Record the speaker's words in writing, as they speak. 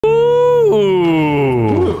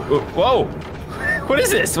Whoa! What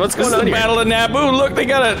is this? What's going on here? Battle of Naboo. Look, they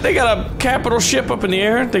got a capital ship up in the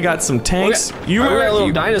air. They got some tanks. You were a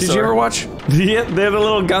little dinosaur. Did you ever watch? Yeah, they're the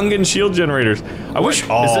little Gungan shield generators. I wish.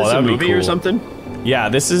 Oh, is this a movie cool. or something? Yeah,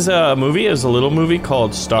 this is a movie. It was a little movie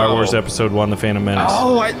called Star Wars Episode 1: The Phantom Menace.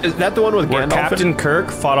 Oh, is that the one with where Gandalf? Captain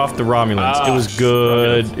Kirk fought off the Romulans. It was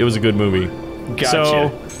good. It was a good movie. Gotcha.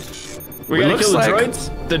 So we gotta kill the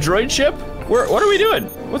droids. The droid ship. What are we doing?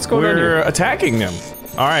 What's going on here? We're attacking them.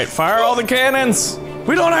 All right, fire all the cannons.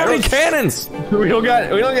 We don't have any cannons. We don't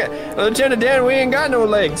get Lieutenant Dan. We ain't got no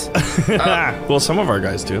legs. Well, some of our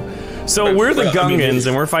guys do. So we're the Gungans,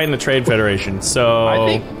 and we're fighting the Trade Federation. So I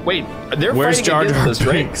think. Wait, they're where's Jar fighting Jar against us,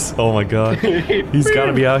 right? Binks? Oh my God, he's got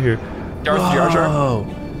to be out here. Jar Jar. Oh,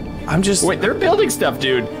 I'm just. Wait, they're building stuff,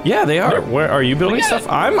 dude. Yeah, they are. Where are you building stuff?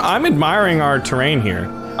 I'm admiring our terrain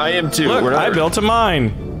here. I am too. Look, I built a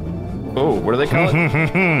mine. Oh, what do they call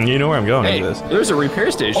it? You know where I'm going with this. There's a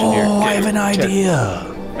repair station here. Oh, I have an idea.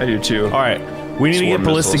 I do too. All right, we need to get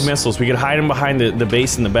ballistic missiles. We could hide them behind the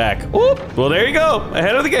base in the back. Oop. Well, there you go.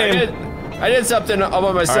 Ahead of the game. I did something all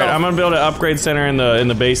by myself. All right, I'm gonna build an upgrade center in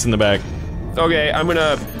the base in the back. Okay, I'm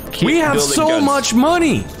gonna keep We have building so guns. much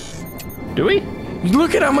money. Do we?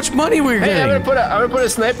 Look at how much money we're getting. I'm gonna put a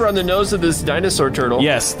sniper on the nose of this dinosaur turtle.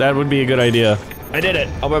 Yes, that would be a good idea. I did it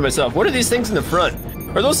all by myself. What are these things in the front?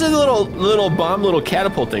 Are those the little bomb, little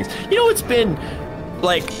catapult things? You know, it's been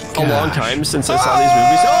like a long time since I saw these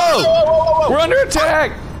movies. Oh! We're under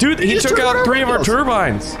attack! Dude, he took out 3 of our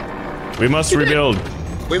turbines. We must rebuild.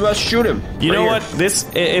 We must shoot him. You know what? This,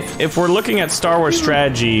 if we're looking at Star Wars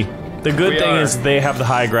strategy, the good thing is they have the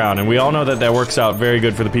high ground, and we all know that works out very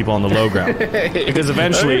good for the people on the low ground. Because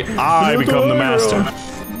eventually, I become the master.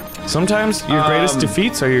 Sometimes your greatest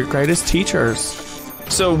defeats are your greatest teachers.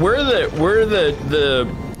 So we're the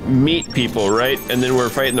meat people, right? And then we're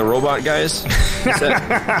fighting the robot guys?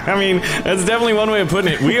 I mean, that's definitely one way of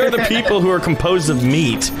putting it. We are the people who are composed of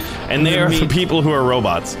meat, and they are the people who are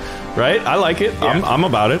robots. Right? I like it. Yeah. I'm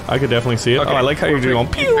about it. I could definitely see it. Okay. Oh, I like how you're doing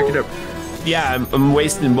pew! Yeah, I'm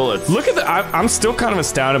wasting bullets. Look at I'm still kind of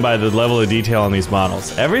astounded by the level of detail on these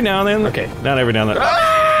models. Every now and then. Okay. Not every now and then.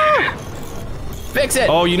 Ah! Fix it!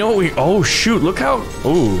 Oh, you know what oh, shoot. Look how...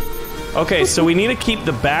 Ooh. Okay, so we need to keep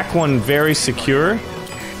the back one very secure.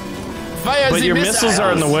 But your missiles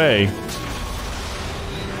are in the way.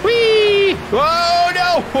 Whee! Whoa,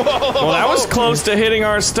 no! Whoa. Well, that was close to hitting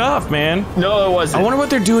our stuff, man. No, it wasn't. I wonder what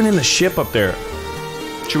they're doing in the ship up there.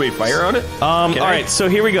 Should we fire on it? Alright, so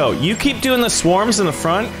here we go. You keep doing the swarms in the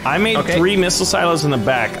front. I made 3 missile silos in the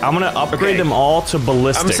back. I'm gonna upgrade them all to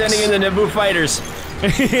ballistics. I'm sending in the Naboo fighters.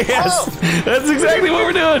 Yes! That's exactly what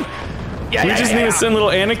we're doing! Yeah, we just need to send little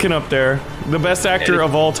Anakin up there. The best actor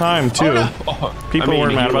of all time, too. People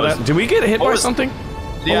weren't mad about that. Did we get hit by something?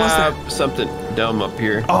 Yeah, something dumb up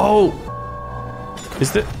here. Oh!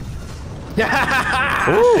 Is that...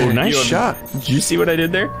 Ooh, nice shot. Did you see what I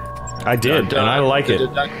did there? I did, and I like it.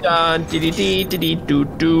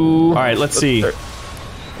 Alright, let's see. Are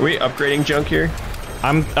we upgrading junk here?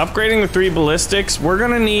 I'm upgrading the 3 ballistics. We're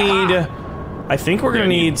gonna need... I think we're gonna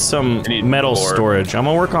need some metal storage. I'm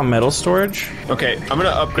gonna work on metal storage. Okay, I'm gonna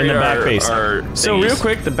upgrade in the back base. So real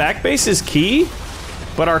quick, the back base is key,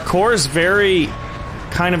 but our core is very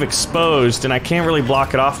kind of exposed, and I can't really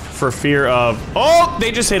block it off for fear of... Oh!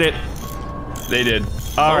 They just hit it! They did.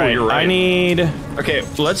 Alright, you're right. I need... Okay,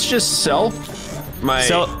 let's just sell my...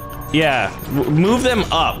 Yeah, move them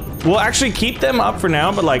up. We'll actually keep them up for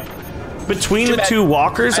now, but like... Between the 2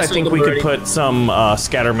 walkers, I think we could put some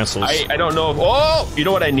scatter missiles. I don't know if... Oh! You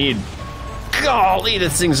know what I need? Golly,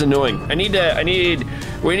 this thing's annoying.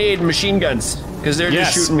 We need machine guns. Because they're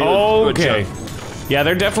just shooting me with junk. Yeah,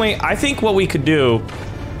 they're definitely... I think what we could do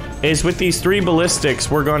is with these 3 ballistics,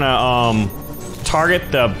 we're gonna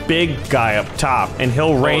target the big guy up top, and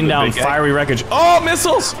he'll rain down fiery wreckage. Oh,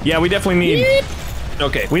 missiles! Yeah, we definitely need...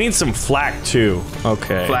 Okay. We need some flak too.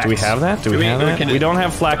 Okay. Flax. Do we have that? Do we have that? We don't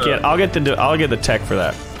have flak yet. I'll get the tech for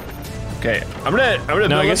that. Okay. I'm gonna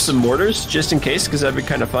build up some mortars just in case, because that'd be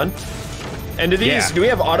kind of fun. And do we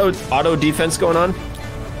have auto defense going on?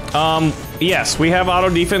 Yes, we have auto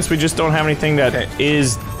defense. We just don't have anything that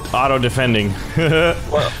is auto defending.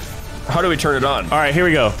 Well, how do we turn it on? All right, here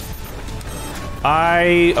we go.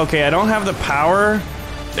 I don't have the power.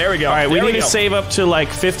 There we go. All right, we need to save up to like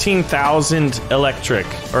 15,000 electric,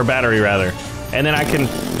 or battery rather, and then I can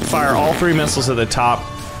fire all 3 missiles at the top.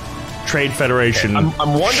 Trade Federation. I'm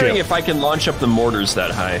wondering if I can launch up the mortars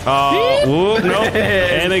that high. Nope.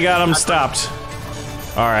 And they got them stopped.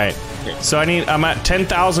 All right. So I'm at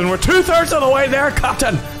 10,000. We're 2/3 of the way there,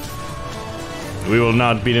 Captain. We will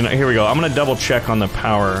not be denied. Here we go. I'm gonna double check on the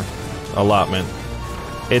power allotment.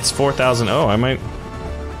 It's 4,000. Oh, I might.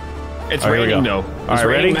 It's here we raining go. though. All Does right,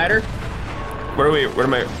 raining ready? matter? Where are we? Where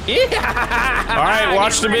am I? Yeah! All right,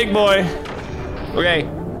 watch the big boy. Okay.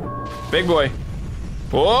 Big boy.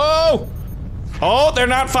 Whoa! Oh, they're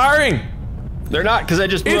not firing. They're not, because I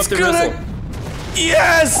just blew up their missile.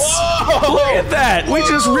 Yes! Whoa! Look at that! We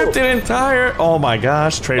just ripped an entire. Oh my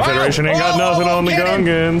gosh! Trade Federation ain't got nothing on the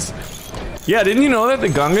Gungans. Yeah, didn't you know that the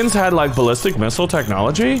Gungans had like ballistic missile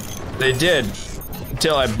technology? They did,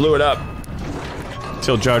 until I blew it up.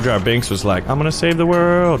 Till Jar Jar Binks was like, "I'm gonna save the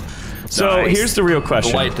world." So Nice. Here's the real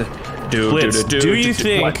question: Blitz, do you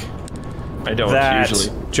think I don't that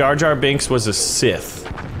usually. Jar Jar Binks was a Sith?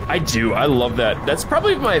 I do. I love that. That's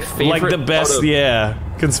probably my favorite. Like the best, yeah.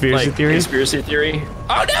 Conspiracy theory? Conspiracy theory.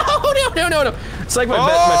 Oh no! It's like my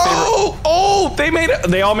favorite. Oh! They made it.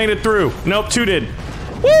 They all made it through. Nope, 2 did.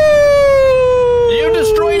 Woo! You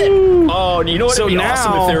destroyed it. Oh, you know what? So It'd be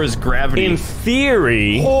awesome now, if there was gravity. In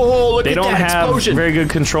theory, look they at don't that have explosion. very good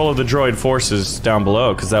control of the droid forces down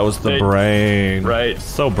below because that was the brain. Right.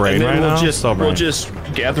 So brain and then right we'll now. Just, so brain. We'll just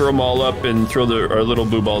gather them all up and throw our little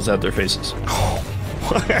blue balls at their faces.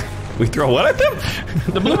 We throw what at them?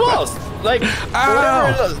 The blue balls. Like, ow.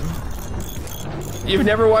 whatever it is. You've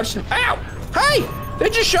never watched them. Ow! Hey! They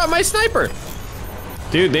just shot my sniper.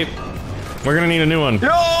 Dude, we're gonna need a new one.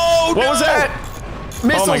 No! What was that?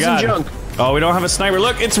 Missiles oh my God. and junk. Oh, we don't have a sniper.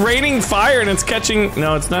 Look, it's raining fire and it's catching.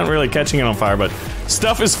 No, it's not really catching it on fire, but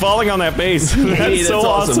stuff is falling on that base. That's so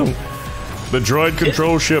awesome. The Droid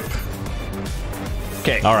Control Ship.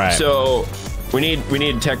 Okay. All right. So we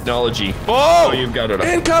need technology. Oh, you've got it.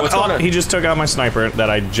 What's going on? He just took out my sniper that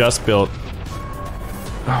I just built.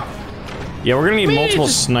 Yeah, we're gonna need multiple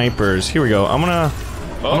snipers. Here we go. I'm gonna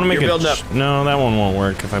make it. No, that one won't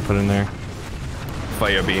work if I put in there.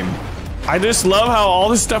 Fire beam. I just love how all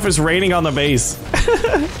this stuff is raining on the base.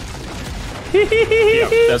 Yeah,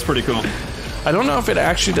 that's pretty cool. I don't know if it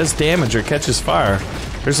actually does damage or catches fire.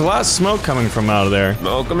 There's a lot of smoke coming from out of there.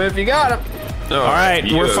 Smoke them if you got them. All right,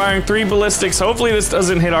 we're firing 3 ballistics. Hopefully this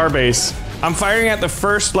doesn't hit our base. I'm firing at the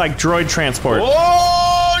first, like, droid transport.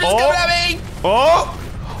 Oh, just coming at me! Oh!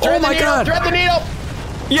 Thread my God! Thread the needle!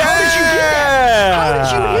 Yeah! How did you get that? How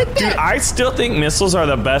did you hit that? Dude, I still think missiles are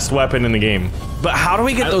the best weapon in the game. But how do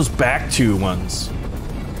we get those back 2 ones?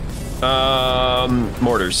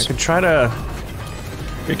 Mortars. I could try to...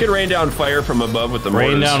 We could rain down fire from above with the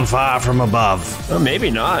mortars. Rain down fire from above. Oh, maybe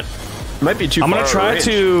not. Might be too far. I'm gonna try range.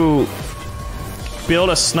 to build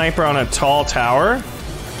a sniper on a tall tower.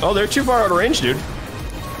 Oh, they're too far out of range, dude.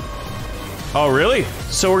 Oh, really?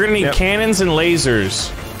 So we're gonna need cannons and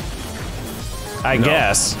lasers. I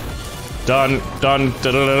guess. Done. Done.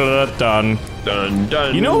 Dun. Dun. Dun. Dun,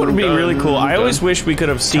 dun, You know what would be really cool? I always wish we could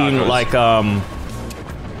have seen Tacos. like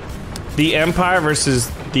the Empire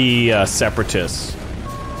versus the Separatists.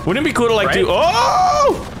 Wouldn't it be cool to like do?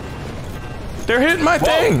 Oh! They're hitting my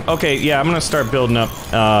thing. Okay, yeah, I'm gonna start building up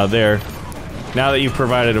there. Now that you've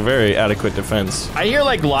provided a very adequate defense. I hear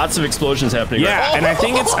like lots of explosions happening. Yeah, and I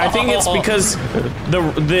think it's because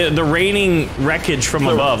the raining wreckage from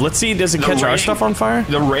above. Let's see, does it catch our stuff on fire?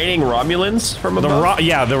 The raining Romulans from above.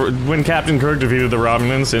 When Captain Kirk defeated the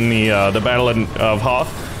Romulans in the Battle of Hoth,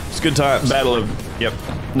 it's good times. Battle of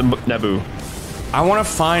Naboo. I want to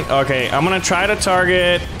find. Okay, I'm gonna try to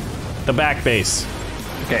target the back base.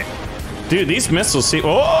 Okay, dude, these missiles see.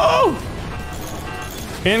 Oh!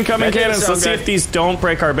 Incoming cannons. Let's see if these don't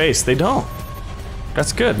break our base. They don't.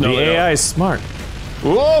 That's good. No, the AI is smart.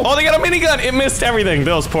 Whoa! Oh, they got a minigun. It missed everything.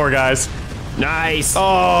 Those poor guys. Nice.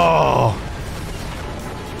 Oh.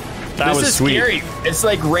 That was sweet. This is scary. It's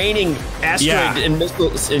like raining asteroids and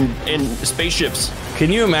missiles and spaceships.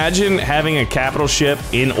 Can you imagine having a capital ship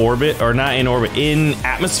in orbit, or not in orbit, in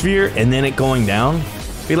atmosphere, and then it going down?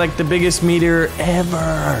 Be like the biggest meteor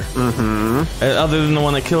ever. Mm-hmm. Other than the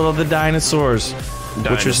one that killed all the dinosaurs.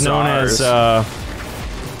 Which was known as Jeff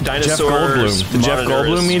Goldblum. The Jeff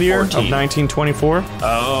Goldblum meteor of 1924.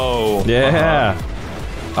 Oh. Yeah.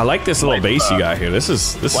 I like this little base you got here. This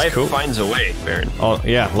is cool. Life finds a way, Baron. Oh,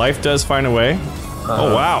 yeah. Life does find a way.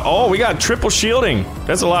 Oh, wow. Oh, we got triple shielding.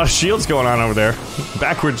 There's a lot of shields going on over there.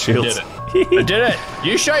 Backward shields. I did it.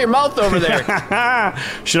 You shut your mouth over there.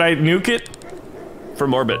 Should I nuke it?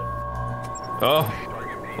 From orbit. Oh.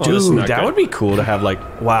 Dude, that would be cool to have, like,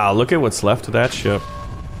 wow, look at what's left of that ship.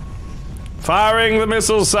 Firing the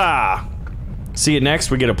missiles, sir. See, next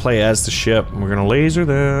we get to play as the ship. We're gonna laser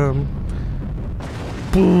them.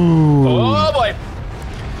 Boom. Oh, boy.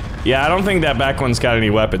 Yeah, I don't think that back one's got any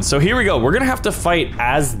weapons. So here we go. We're gonna have to fight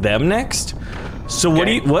as them next. So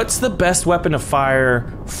what's the best weapon to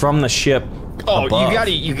fire from the ship above?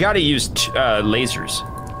 You gotta use lasers.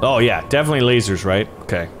 Oh yeah, definitely lasers, right?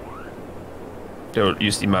 Okay. Don't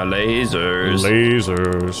you see my lasers?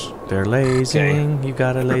 Lasers. They're lasing. Okay. You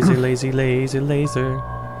got a laser, laser.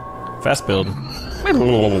 Fast build.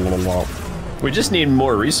 We just need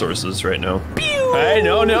more resources right now. Hey,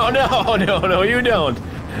 no, you don't.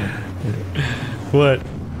 What?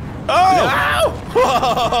 Oh!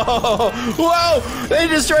 Whoa! They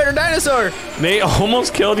destroyed our dinosaur! They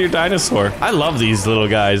almost killed your dinosaur. I love these little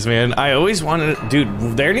guys, man. I always wanted to,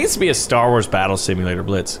 dude, there needs to be a Star Wars battle simulator,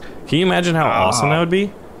 Blitz. Can you imagine how awesome that would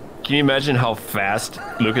be? Can you imagine how fast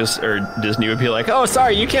Lucas or Disney would be like, oh,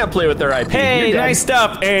 sorry, you can't play with their IP. Hey, nice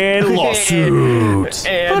stuff, and lawsuit.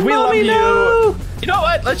 And we love you. You know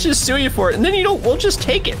what? Let's just sue you for it, and then we'll just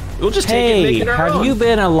take it. We'll just take it and make it our own. Have you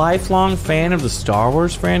been a lifelong fan of the Star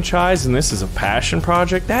Wars franchise, and this is a passion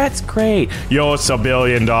project? That's great. Yo, it's $1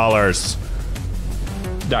 billion. .com.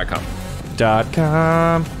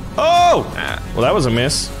 Oh! Well, that was a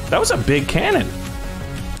miss. That was a big cannon.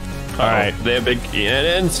 All right. They have big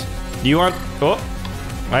cannons. You want... Oh.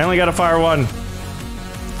 I only got to fire one.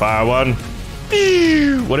 Fire one.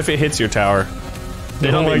 What if it hits your tower?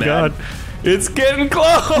 Oh my god. It's getting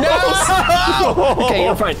close! No! Okay,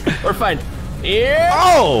 we're fine. We're fine. Yeah.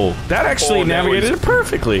 Oh! That actually navigated it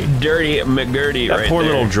perfectly. Dirty McGurdy right there. That poor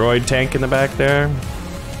little droid tank in the back there.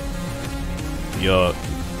 Yuck.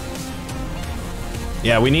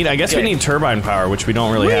 Yeah, we need... I guess we need turbine power, which we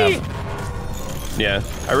don't really have. Yeah.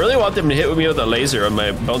 I really want them to hit me with a laser on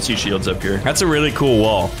my bouncy shields up here. That's a really cool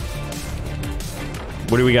wall.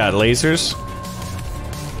 What do we got? Lasers?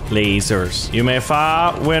 Lasers. You may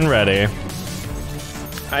fire when ready.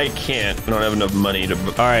 I can't. I don't have enough money to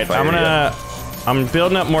Alright, I'm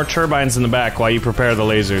building up more turbines in the back while you prepare the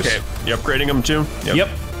lasers. Okay. You upgrading them too? Yep.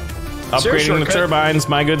 Upgrading the turbines,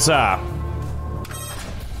 my good sir.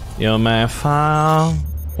 You may fire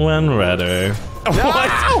when ready.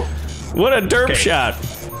 No! What a derp shot.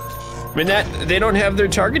 I mean, they don't have their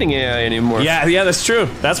targeting AI anymore. Yeah, that's true.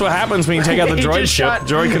 That's what happens when you take out the droid ship.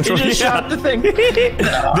 Droid control. He just shot the thing.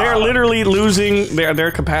 They're literally losing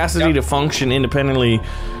their capacity to function independently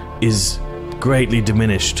is greatly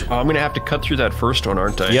diminished. Oh, I'm gonna have to cut through that first one,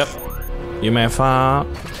 aren't I? Yep. You may fire.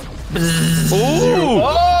 Ooh!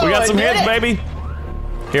 Oh, We got some hits, baby.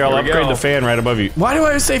 Here, I'll upgrade the fan right above you. Why do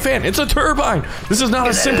I say fan? It's a turbine. This is not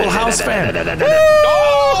a simple house fan.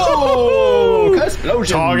 Oh!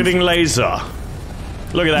 Targeting laser.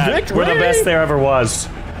 Look at that. Victory. We're the best there ever was.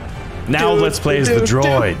 Now let's play as the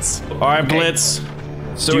droids. All right, Blitz.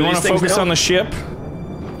 So do you want to focus on the ship?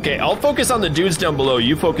 Okay, I'll focus on the dudes down below.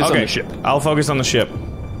 You focus on the ship. I'll focus on the ship.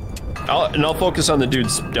 I'll focus on the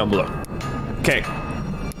dudes down below. Okay.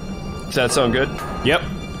 Does that sound good? Yep.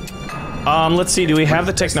 Let's see, do we have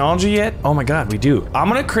the technology yet? Oh my god, we do. I'm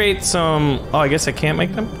gonna create some... Oh, I guess I can't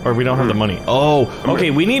make them? Or we don't have the money. Oh,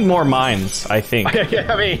 okay, we need more mines, I think.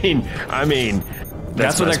 I mean...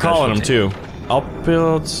 That's what they're calling them, too. I'll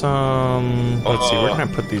build some... Let's see, where can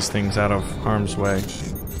I put these things out of harm's way?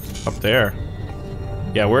 Up there.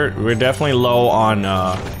 Yeah, we're definitely low on,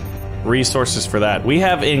 resources for that. We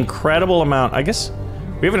have incredible amount... I guess...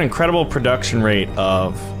 We have an incredible production rate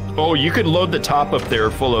of... Oh, you could load the top up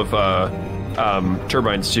there full of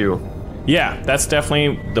turbines too. Yeah, that's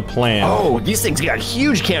definitely the plan. Oh, these things got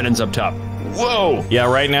huge cannons up top. Whoa!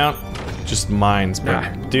 Yeah, right now, just mines.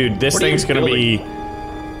 But dude, this thing's gonna be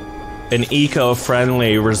an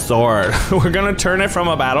eco-friendly resort. We're gonna turn it from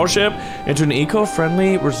a battleship into an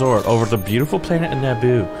eco-friendly resort over the beautiful planet of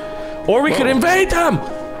Naboo. Or we could invade them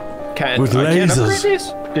with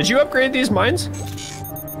lasers. Did you upgrade these mines?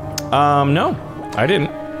 No, I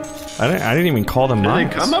didn't. I didn't even call them mines.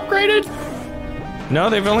 Did they come upgraded? No,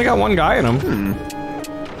 they've only got one guy in them.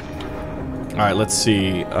 All right, let's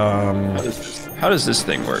see. How does this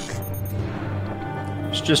thing work?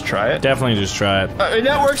 Just try it. Definitely just try it.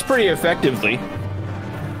 That works pretty effectively.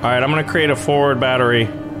 All right, I'm gonna create a forward battery.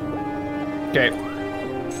 Okay.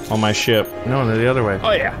 On my ship. No, they're the other way.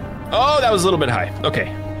 Oh yeah. Oh, that was a little bit high. Okay.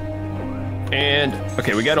 And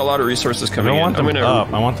okay, we got a lot of resources coming in. I don't want them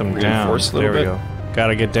up. I want them down. There we go.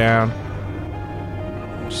 Gotta get down.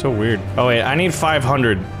 So weird. Oh wait, I need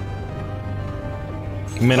 500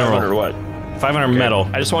 mineral. 500 what? 500 metal.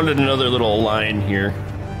 I just wanted another little line here.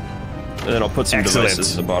 And then I'll put some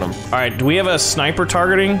devices at the bottom. Alright, do we have a sniper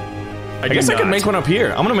targeting? I guess I can make one up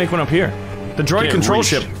here. I'm gonna make one up here. The droid control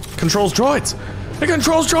ship controls droids. It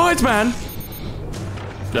controls droids, man!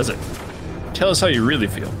 Does it? Tell us how you really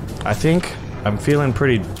feel. I think I'm feeling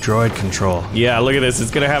pretty droid control. Yeah, look at this.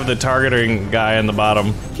 It's gonna have the targeting guy in the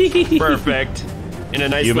bottom. Perfect. In a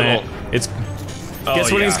nice little... It's...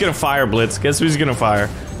 Guess what he's gonna fire, Blitz? Guess who's gonna fire?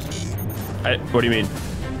 What do you mean?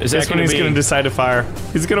 Is that when he's gonna decide to fire.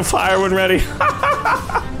 He's gonna fire when ready.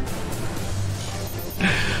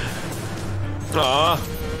 Aw.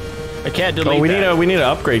 I can't delete we that. need an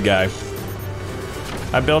upgrade guy.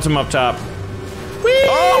 I built him up top. Whee!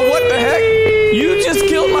 Oh, what the heck? You just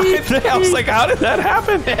killed my thing. I was like, how did that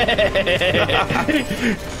happen?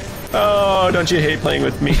 Oh, don't you hate playing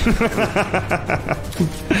with me?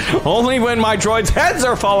 Only when my droids' heads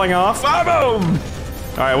are falling off. Boom!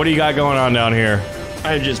 Alright, what do you got going on down here?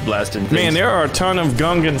 I'm just blasting things. Man, there are a ton of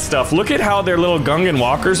Gungan stuff. Look at how their little Gungan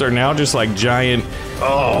walkers are now just like giant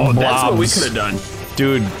blobs. That's what we could have done.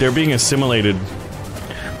 Dude, they're being assimilated.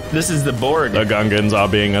 This is the Borg. The Gungans are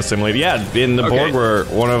being assimilated. Yeah, in the Borg were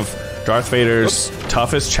one of Darth Vader's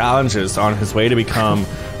toughest challenges on his way to become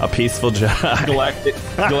a peaceful Jedi.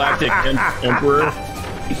 Galactic Emperor.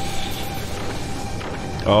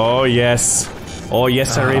 Oh yes. Oh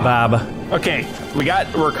yes, sir, Bob. Okay,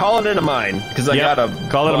 we're calling it a mine because I got a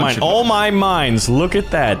call it a mine. Oh my mines! Look at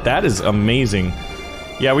that. That is amazing.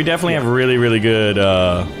 Yeah, we definitely have really good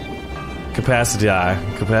capacity.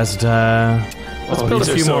 Let's build a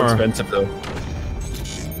few more. Expensive though.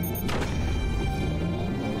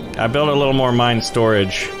 I built a little more mine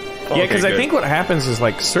storage. Okay, yeah, because I think what happens is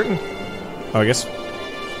like certain. Oh, I guess.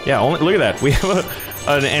 Yeah. Only look at that. We have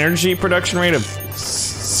an energy production rate of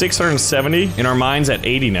 670 in our mines at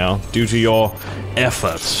 80 now due to your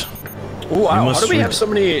efforts. Ooh, wow, how do we have so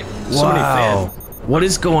many fans? What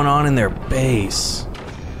is going on in their base?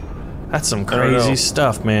 That's some crazy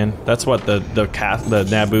stuff, man. That's what the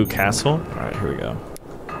Naboo castle. All right, here we go.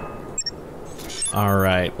 All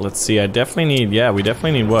right, let's see. I definitely need. Yeah, we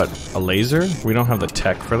definitely need what? A laser? We don't have the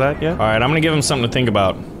tech for that yet. All right, I'm gonna give him something to think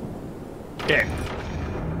about. Okay.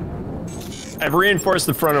 I've reinforced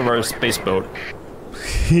the front of our space boat.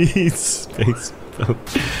 Space boat.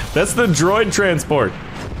 That's the droid transport.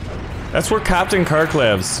 That's where Captain Kirk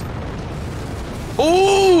lives.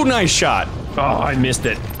 Ooh, nice shot. Oh, I missed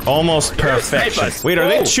it. Almost perfection. Wait, are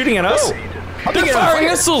they shooting at us? They're firing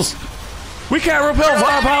missiles. We can't repel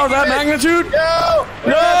firepower of that magnitude. No!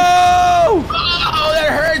 No! Oh, that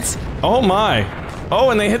hurts. Oh my. Oh,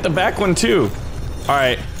 and they hit the back one too. All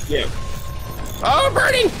right. Yeah. Oh, I'm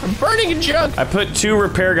burning! I'm burning in junk! I put 2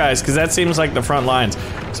 repair guys, because that seems like the front lines.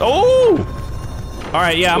 So, oh!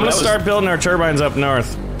 Alright, yeah, I'm gonna start building our turbines up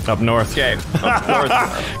north. Up north. Okay, up north.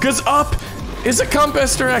 Because up is a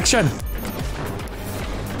compass direction!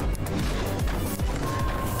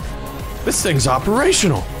 This thing's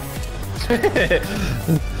operational!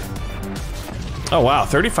 Oh wow,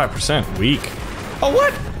 35% weak. Oh,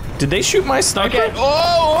 what? Did they shoot my sniper? Okay.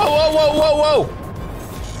 Oh, whoa!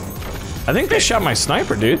 I think they shot my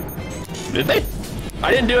sniper, dude. Did they?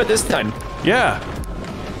 I didn't do it this time. Yeah.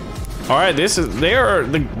 All right,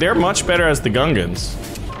 they're much better as the Gungans.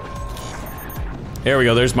 There we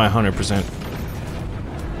go. There's my 100%.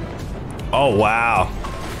 Oh wow.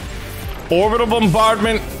 Orbital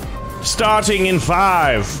bombardment starting in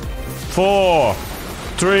 5, 4,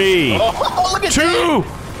 3, look at 2, that.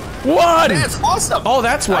 1. That's awesome. Oh,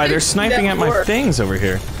 that's why they're sniping at my things over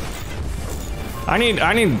here. I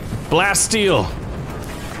need blast steel.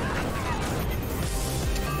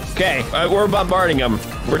 Okay, we're bombarding them.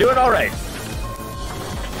 We're doing all right.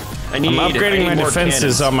 I'm upgrading my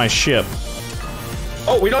defenses on my ship.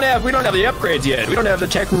 Oh, we don't have the upgrades yet. We don't have the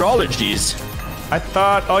technologies. I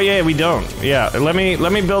thought. Oh yeah, we don't. Yeah, let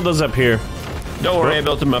me build those up here. Don't worry, I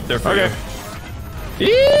built them up there for you.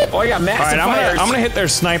 Oh, I got massive fires. I'm gonna hit their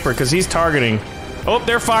sniper because he's targeting. Oh,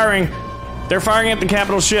 they're firing. They're firing at the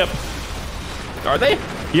capital ship. Are they?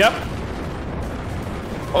 Yep.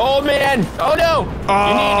 Oh man! Oh no!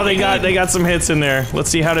 Oh, they got some hits in there. Let's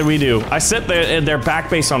see, how did we do? I set their back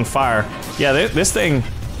base on fire. Yeah, this thing.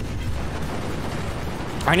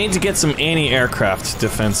 I need to get some anti-aircraft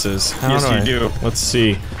defenses. Yes, you do. Let's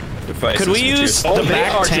see. Could we use the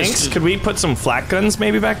back tanks? Could we put some flak guns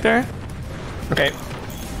maybe back there? Okay.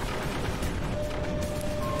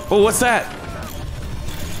 Oh, what's that?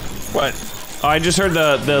 What? Oh, I just heard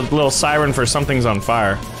the little siren for something's on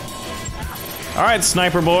fire. All right,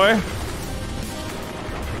 sniper boy.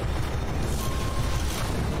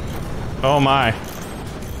 Oh my.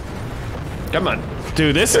 Come on.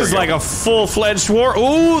 Dude, this is like a full-fledged war.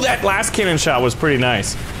 Ooh, that last cannon shot was pretty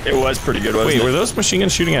nice. It was pretty good, wasn't it? Wait, were those machine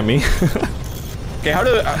guns shooting at me? Okay, how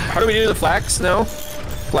do we do the flax now?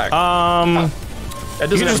 Flak. That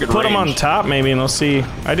doesn't you can just put them on top maybe and we'll see.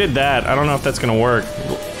 I did that. I don't know if that's gonna work.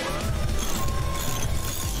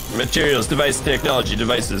 Materials, device, technology,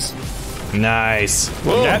 devices. Nice.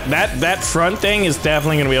 That front thing is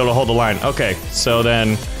definitely gonna be able to hold the line. Okay, so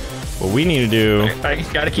then what we need to do. I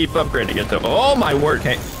gotta keep upgrading it though. Oh my word!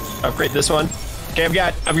 Hey, upgrade this one. Okay, I've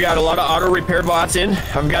got a lot of auto repair bots in.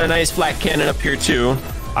 I've got a nice flat cannon up here too.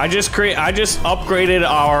 I just upgraded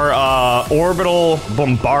our orbital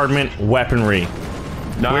bombardment weaponry.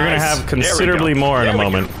 Nice. We're gonna have considerably more in a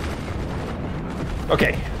moment.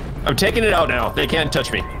 Okay, I'm taking it out now. They can't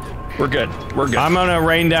touch me. We're good. We're good. I'm gonna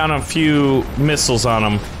rain down a few missiles on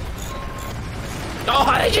them. Oh,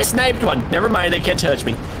 I just sniped one. Never mind. They can't touch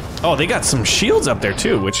me. Oh, they got some shields up there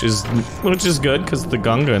too, which is good because the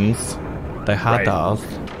Gungans, they had those.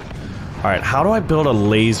 All right, how do I build a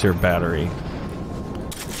laser battery?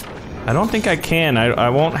 I don't think I can. I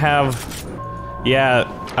won't have. Yeah,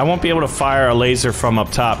 I won't be able to fire a laser from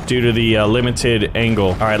up top due to the limited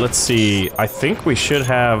angle. All right, let's see. I think we should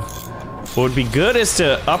have. What would be good is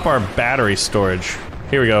to up our battery storage.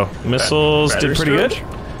 Here we go. Missiles did pretty good.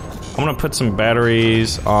 I'm gonna put some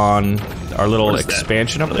batteries on our little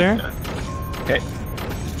expansion up there. Okay.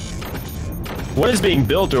 What is being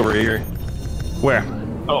built over here? Where?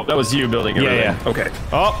 Oh, that was you building it. Yeah. Okay.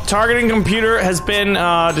 Oh, targeting computer has been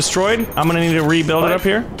destroyed. I'm gonna need to rebuild it up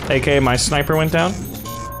here. AKA my sniper went down.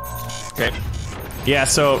 Okay. Yeah,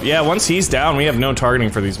 so, yeah, once he's down, we have no targeting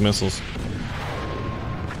for these missiles.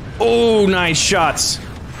 Oh, nice shots.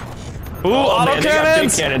 Ooh, autocannons!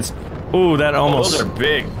 Big cannons. Ooh, that almost... those are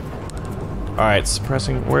big. Alright,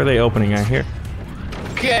 suppressing... Where are they opening at here?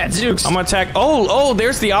 Gadzooks. I'm gonna attack... Oh,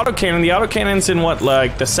 there's the autocannon. The autocannon's in what,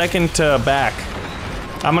 like, the second back.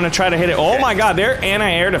 I'm gonna try to hit it. Oh my god, their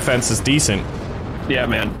anti-air defense is decent. Yeah,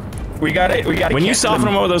 man. We gotta when you soften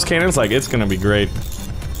them over those cannons, like, it's gonna be great.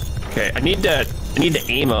 Okay, I need to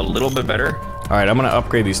aim a little bit better. Alright, I'm gonna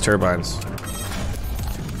upgrade these turbines.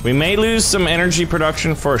 We may lose some energy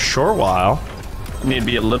production for a short while. Need to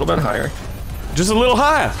be a little bit higher. Just a little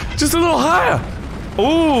higher. Just a little higher.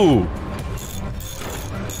 Ooh.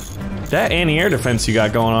 That anti-air defense you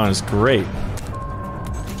got going on is great.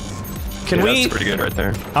 Can we? That's pretty good right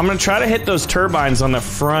there. I'm gonna try to hit those turbines on the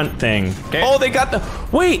front thing. Okay. Oh, they got the.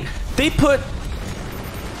 Wait, they put.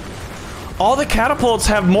 All the catapults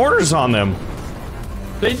have mortars on them.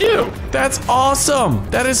 They do. That's awesome.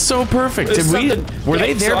 That is so perfect. Were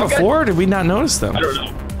they there before? Or did we not notice them? I don't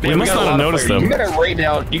know. We must not have noticed them. You gotta rain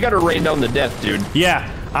down. You gotta rain down the death, dude. Yeah,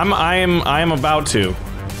 I am about to.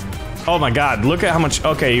 Oh my god! Look at how much.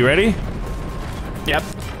 Okay, you ready? Yep.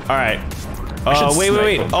 All right.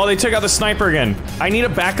 Wait. Oh, they took out the sniper again. I need a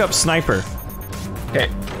backup sniper. Okay.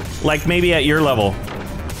 Like maybe at your level.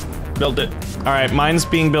 Build it. Alright, mine's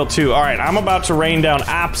being built too. Alright, I'm about to rain down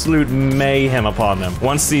absolute mayhem upon them.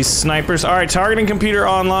 Once these snipers... Alright, targeting computer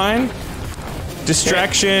online.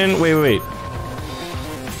 Distraction... Wait.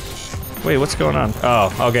 Wait, what's going on?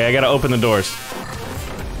 Oh, okay, I gotta open the doors.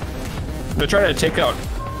 They're trying to take out...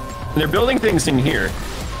 They're building things in here.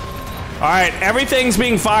 Alright, everything's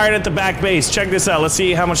being fired at the back base. Check this out. Let's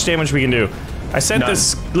see how much damage we can do. I sent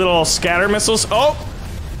this little scatter missiles. Oh!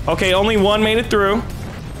 Okay, only one made it through.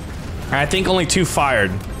 I think only 2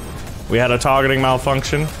 fired. We had a targeting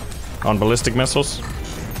malfunction on ballistic missiles.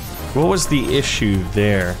 What was the issue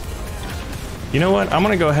there? You know what? I'm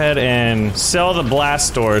gonna go ahead and sell the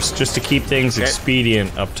blast doors just to keep things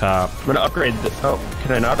expedient up top. I'm gonna upgrade the... Oh,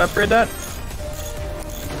 can I not upgrade that?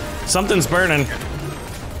 Something's burning.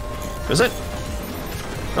 Is it?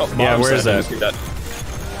 Oh, yeah, where is that?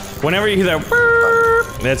 Whenever you hear that,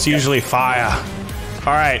 burp, that's usually fire.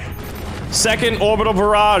 Alright. Second orbital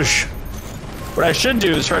barrage. What I should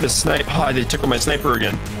do is try to snipe. Oh, they took out my sniper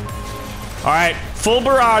again. Alright, full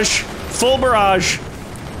barrage. Full barrage.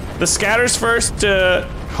 The scatters first to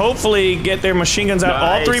hopefully get their machine guns out.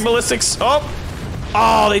 Nice. All 3 ballistics.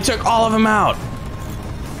 Oh, they took all of them out.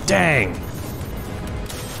 Dang.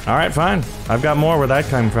 Alright, fine. I've got more where that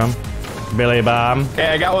came from. Billy Bob. Okay,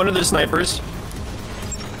 I got one of the snipers.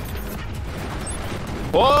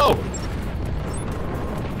 Whoa!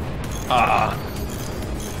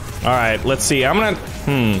 Alright, let's see. I'm gonna...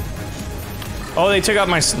 Oh, they took out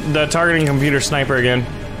the targeting computer sniper again.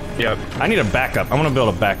 Yep. I need a backup. I'm gonna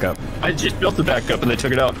build a backup. I just built the backup and they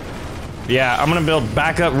took it out. Yeah, I'm gonna build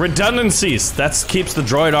backup redundancies. That keeps the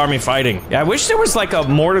droid army fighting. Yeah, I wish there was like a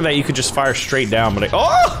mortar that you could just fire straight down, but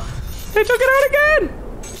oh! They took it out again!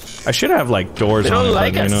 I should have like doors on it,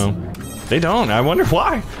 but, you know. They don't. I wonder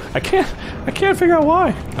why. I can't figure out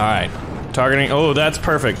why. Alright. Targeting. Oh, that's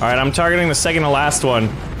perfect. Alright, I'm targeting the second to last one.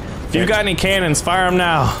 If you've got any cannons, fire them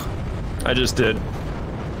now. I just did.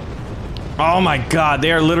 Oh my god,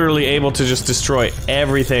 they are literally able to just destroy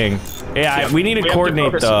everything. Yeah, we need to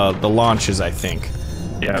coordinate the launches, I think.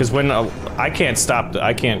 Yeah. Because when I can't stop,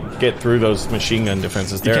 I can't get through those machine gun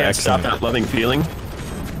defenses. They're excellent. Stop that loving feeling.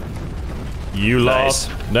 You lost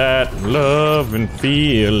that love and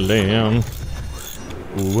feeling.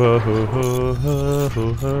 Whoa, ho, ho, ho,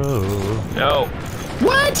 ho, ho. No.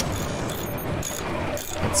 What?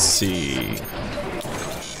 Let's see.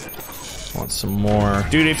 Want some more.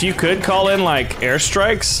 Dude, if you could call in, like,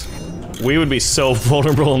 airstrikes, we would be so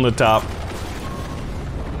vulnerable on the top.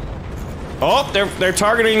 Oh, they're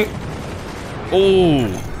targeting.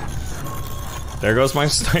 Ooh. There goes my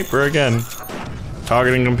sniper again.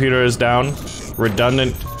 Targeting computer is down.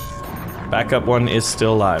 Redundant. Backup one is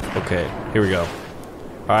still alive. Okay, here we go.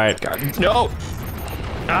 Alright. No!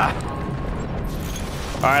 Ah!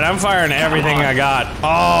 Alright, I'm firing everything I got.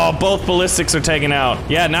 Oh, both ballistics are taken out.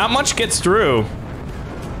 Yeah, not much gets through.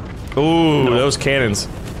 Ooh, those cannons.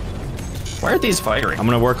 Why aren't these firing? I'm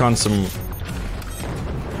gonna work on some...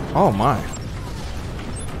 Oh my.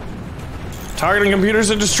 Targeting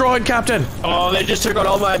computers are destroyed, Captain! Oh, they just took out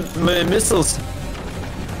all my missiles.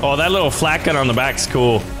 Oh, that little flak gun on the back's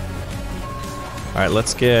cool. Alright,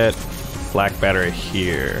 let's get flak battery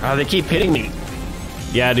here. Oh, they keep hitting me.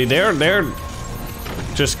 Yeah, dude, they're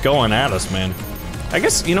just going at us, man. I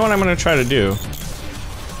guess, you know what I'm gonna try to do?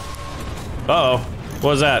 Uh-oh. What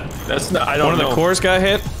was that? That's not, I don't know. One of the cores got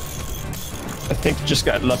hit? I think just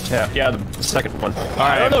got left tap. Yeah, the second one. Alright.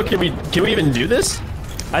 I don't know, can we even do this?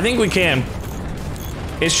 I think we can.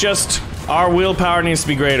 It's just, our willpower needs to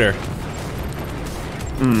be greater.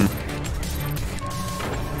 Hmm.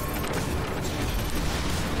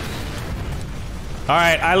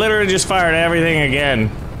 Alright, I literally just fired everything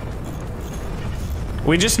again.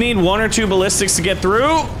 We just need 1 or 2 ballistics to get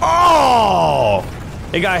through. Oh!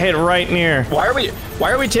 It got hit right near. Why are we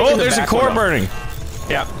taking Oh, there's a core burning.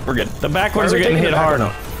 Yeah, we're good. The back ones are getting hit hard.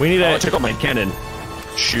 We need to to check out my cannon.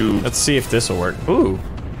 Shoot. Let's see if this will work. Ooh.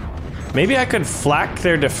 Maybe I could flak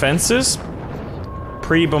their defenses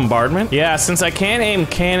pre-bombardment? Yeah, since I can't aim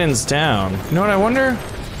cannons down. You know what I wonder?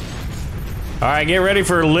 Alright, get ready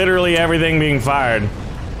for literally everything being fired.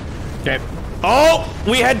 Okay. Oh!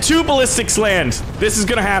 We had 2 ballistics land! This is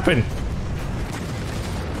gonna happen.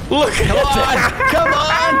 Look at that! Come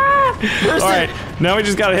on! Alright, now we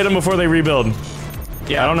just gotta hit them before they rebuild.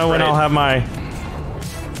 Yeah, I don't know when I'll have my...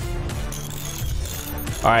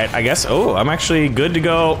 Alright, I guess... Oh, I'm actually good to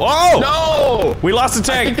go. Oh! No! We lost a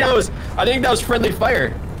tank! I think that was friendly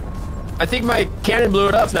fire. I think my cannon blew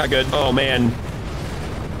it up. It's not good. Oh, man.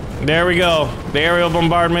 There we go. The aerial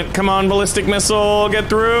bombardment. Come on, ballistic missile. Get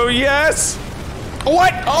through. Yes!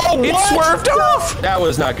 What? Oh, it swerved off! That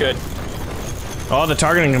was not good. Oh, the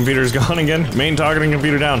targeting computer's gone again. Main targeting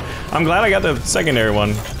computer down. I'm glad I got the secondary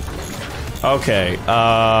one. Okay,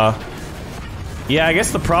 yeah, I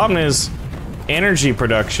guess the problem is energy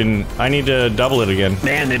production. I need to double it again.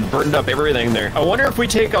 Man, they burned up everything there. I wonder if we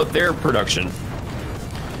take out their production.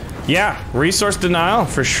 Yeah, resource denial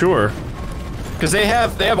for sure. Because they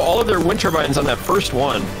have all of their wind turbines on that first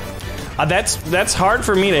one. That's hard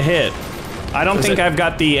for me to hit. I don't think I've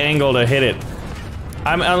got the angle to hit it.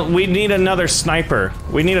 We need another sniper.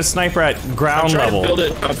 We need a sniper at ground level. I'm trying to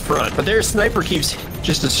build it up front, but their sniper keeps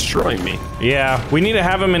just destroying me. Yeah, we need to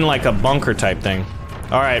have him in like a bunker type thing.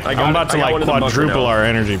 All right, I'm about to like quadruple our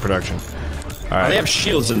energy production. All right. They have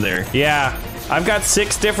shields in there. Yeah, I've got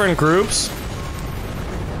 6 different groups,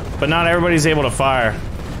 but not everybody's able to fire.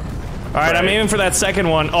 All right, I'm aiming for that second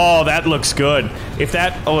one. Oh, that looks good. If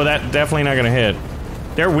that, oh, that definitely not gonna hit.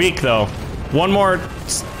 They're weak though. One more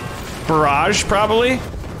barrage, probably.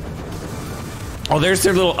 Oh, there's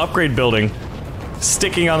their little upgrade building,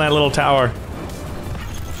 sticking on that little tower.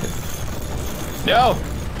 No.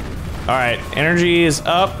 All right, energy is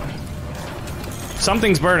up.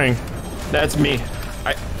 Something's burning. That's me.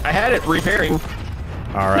 I had it repairing.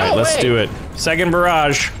 All right, let's do it. Second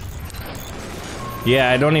barrage. Yeah,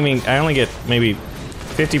 I only get maybe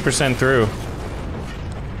 50% through.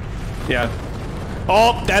 Yeah.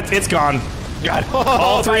 Oh, it's gone. God.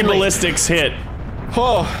 All 3 ballistics hit.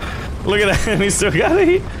 Oh, look at that. He still got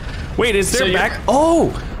it. Wait, is their back?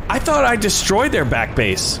 Oh, I thought I destroyed their back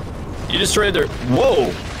base. You destroyed their.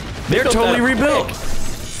 Whoa. They're totally rebuilt.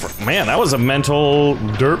 Man, that was a mental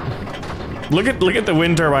derp. Look at the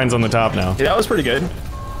wind turbines on the top now. Yeah, that was pretty good.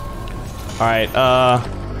 All right.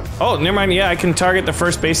 Oh, never mind. Yeah, I can target the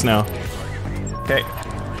first base now. Okay.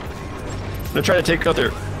 I'm gonna try to take out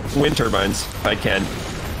their wind turbines if I can.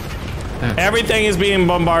 Everything is being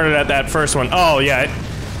bombarded at that first one. Oh yeah,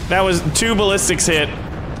 that was 2 ballistics hit.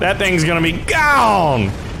 That thing's gonna be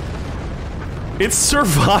gone. It's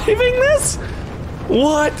surviving this?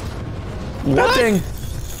 What? That thing.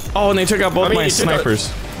 Oh, and they took out both my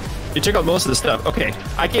snipers. You took out most of the stuff. Okay,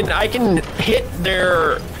 I can hit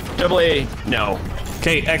their AA now.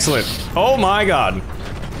 Okay, excellent. Oh my god.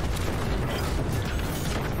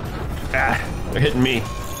 Ah, they're hitting me.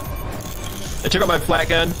 I took out my flat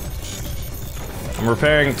gun. I'm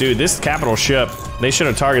repairing. Dude, this capital ship, they should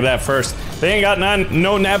have targeted that first. They ain't got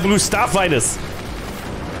no Naboo starfighters.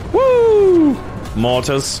 Woo!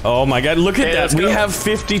 Mortars. Oh my god, look at that. We have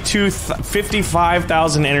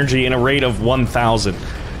 55,000 energy in a rate of 1,000.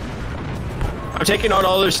 I'm taking out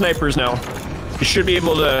all their snipers now. You should be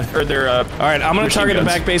able to, or their, Alright, I'm gonna target the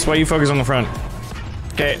back base while you focus on the front.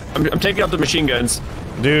 Okay, I'm taking out the machine guns.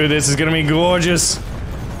 Dude, this is gonna be gorgeous.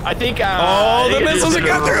 I think, oh, the missiles have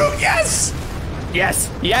got through! Yes! Yes!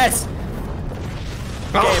 Yes!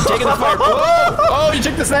 Okay, I'm taking the fire. Whoa! Oh, you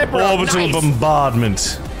took the sniper out. Orbital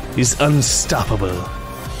bombardment is unstoppable.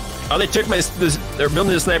 Oh, they took my, they're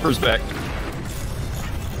building the snipers back.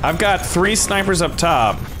 I've got 3 snipers up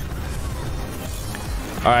top.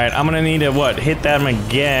 Alright, I'm gonna need to, what, hit them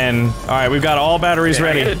again. Alright, we've got all batteries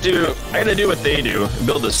ready. I gotta do what they do,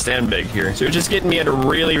 build a sandbag here. So you're just getting me at a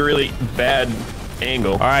really, really bad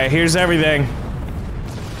angle. Alright, here's everything.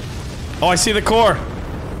 Oh, I see the core.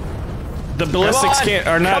 The ballistics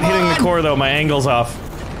are not hitting the core though, my angle's off.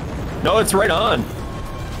 No, it's right on.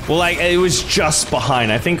 Well, like, it was just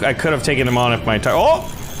behind. I think I could have taken him on if my oh!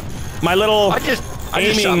 My little I just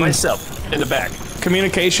shot myself in the back.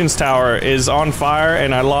 Communications tower is on fire,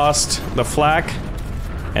 and I lost the flak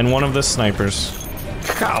and one of the snipers.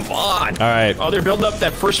 Come on! Alright. Oh, they're building up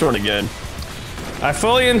that first one again. I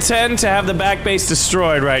fully intend to have the back base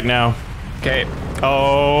destroyed right now. Okay.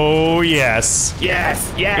 Oh, yes.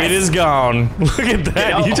 Yes, yes! It is gone. Look at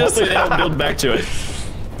that, you just- Hopefully they don't build back to it.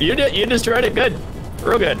 You destroyed it good.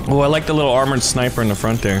 Real good. Oh, I like the little armored sniper in the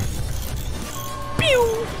front there.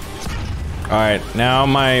 Pew! Alright, now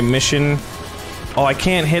my mission... Oh, I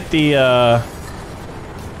can't hit the,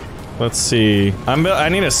 let's see. I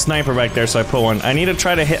need a sniper back there, so I put one. I need to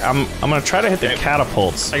try to hit... I'm gonna try to hit the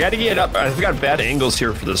catapults. I gotta get up. I've got bad angles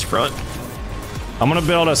here for this front. I'm gonna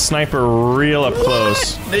build a sniper real up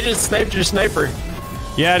close. They just sniped your sniper.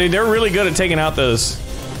 Yeah, dude, they're really good at taking out those.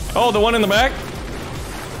 Oh, the one in the back?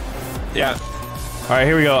 Yeah. Alright,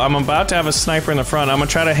 here we go. I'm about to have a sniper in the front. I'm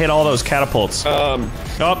gonna try to hit all those catapults. Oh,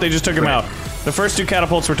 they just took him out. The first 2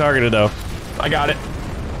 catapults were targeted, though. I got it.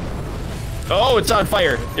 Oh, it's on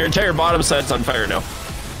fire. Your entire bottom side's on fire now.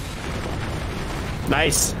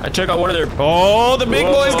 Nice. I took out one of their... Oh, the big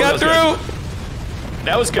boys got through! Good.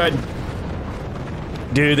 That was good.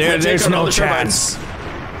 Dude, there's no chance.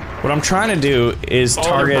 What I'm trying to do is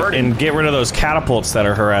target and get rid of those catapults that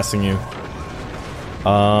are harassing you.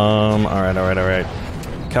 Alright.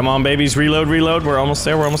 Come on, babies, reload. We're almost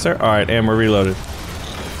there, Alright, and we're reloaded.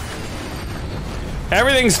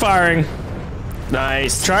 Everything's firing.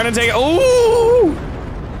 Nice. Trying to take it. Ooh!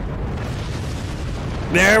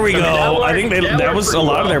 There we go. I think that was a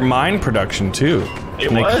lot of their mine production, too.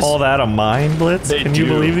 Can they call that a mine blitz? Can you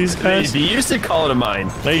believe these guys? They used to call it a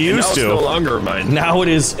mine. They used to. It's no longer a mine. Now it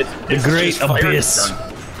is the Great Abyss.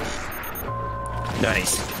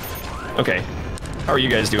 Nice. Okay. How are you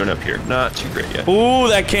guys doing up here? Not too great yet. Ooh,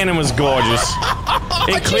 that cannon was gorgeous.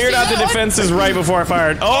 It cleared out the defenses right before I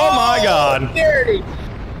fired. Oh my god. Dirty.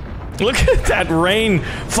 Look at that rain.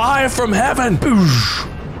 Fire from heaven. Boosh.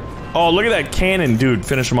 Oh, look at that cannon, dude.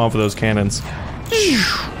 Finish them off with those cannons.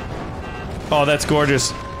 Oh, that's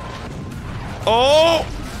gorgeous. Oh!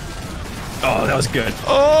 Oh, that was good.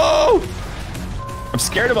 Oh! I'm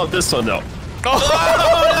scared about this one, though.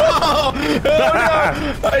 Oh, no! Oh,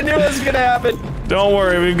 no! I knew it was gonna happen. Don't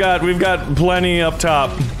worry, we've got plenty up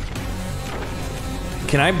top.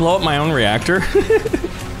 Can I blow up my own reactor?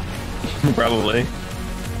 Probably.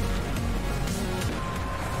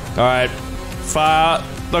 Alright. Fire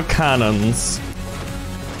the cannons.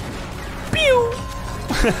 Pew!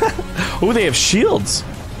 Oh, they have shields.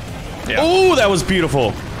 Yeah. Oh, that was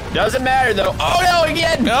beautiful. Doesn't matter though. Oh no,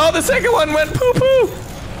 again! No, the second one went poo-poo.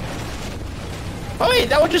 Oh wait,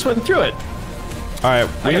 that one just went through it. Alright,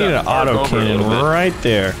 we need an auto cannon right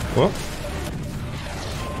there. Whoop.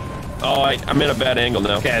 Oh, I'm in a bad angle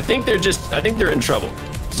now. Okay, I think they're in trouble.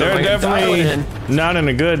 So they're definitely not in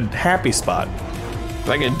a good, happy spot. If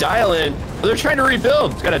I can dial in, they're trying to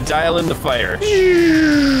rebuild. Gotta dial in the fire.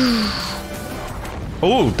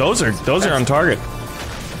 Oh, those are on target.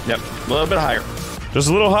 Yep, a little bit higher. Just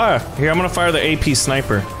a little higher. Here, I'm gonna fire the AP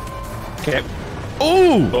sniper. Okay.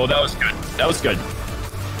 Ooh! Oh, that was good. That was good.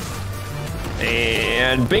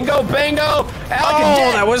 And bingo, bango! Alec is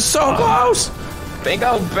dead. That was so close!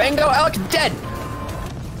 Bingo, bango, Alec's dead!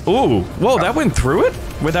 Ooh, whoa, that went through it?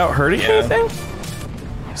 Without hurting anything?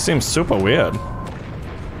 Seems super weird.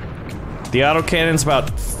 The autocannon's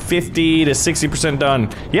about 50 to 60% done.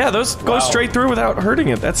 Yeah, those go straight through without hurting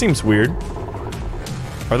it. That seems weird.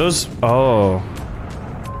 Are those... Oh.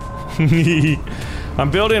 I'm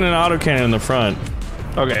building an autocannon in the front.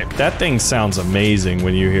 Okay. That thing sounds amazing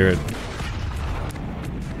when you hear it.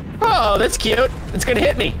 Oh, that's cute. It's gonna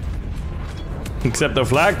hit me. Except the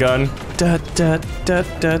flat gun.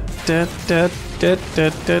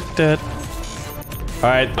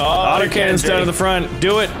 Alright, autocannon's down to the front.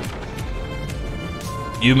 Do it.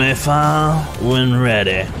 You may fire when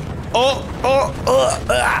ready.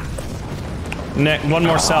 One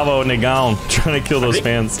more salvo and they're gone. Trying to kill those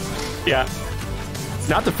fans. Yeah.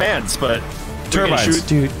 Not the fans, but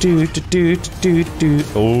turbines.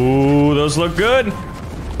 Oh, those look good.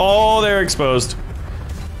 Oh, they're exposed.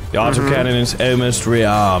 The autocannon is almost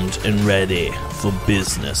rearmed and ready for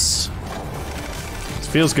business. It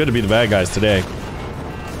feels good to be the bad guys today.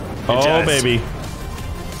 Oh, baby.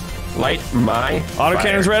 Light my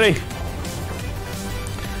autocannon's ready.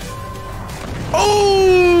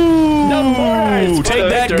 Oh! No, take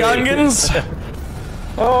that, Gungans!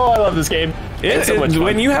 Oh, I love this game. It's so much fun.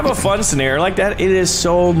 When you have a fun scenario like that, it is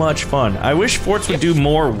so much fun. I wish Forts would do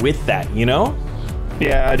more with that, you know?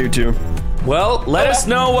 Yeah, I do too. Well, let us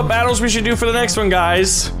know what battles we should do for the next one,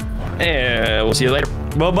 guys. And we'll see you later.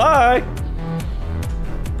 Bye-bye.